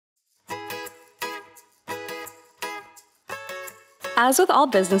As with all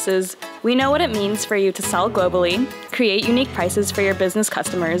businesses, we know what it means for you to sell globally, create unique prices for your business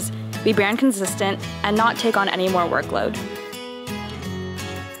customers, be brand consistent, and not take on any more workload.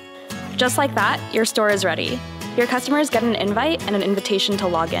 Just like that, your store is ready. Your customers get an invite and an invitation to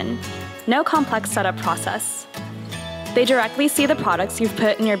log in. No complex setup process. They directly see the products you've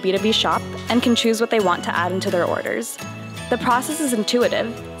put in your B2B shop and can choose what they want to add into their orders. The process is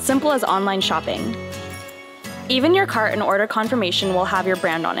intuitive, simple as online shopping. Even your cart and order confirmation will have your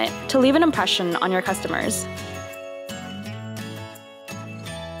brand on it to leave an impression on your customers.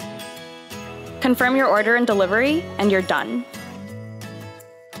 Confirm your order and delivery, and you're done.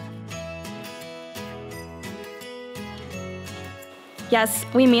 Yes,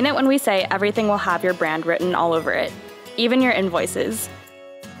 we mean it when we say everything will have your brand written all over it, even your invoices.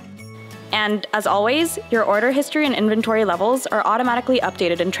 And as always, your order history and inventory levels are automatically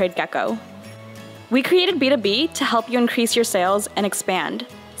updated in TradeGecko. We created B2B to help you increase your sales and expand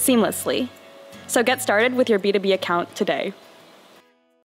seamlessly. So get started with your B2B account today.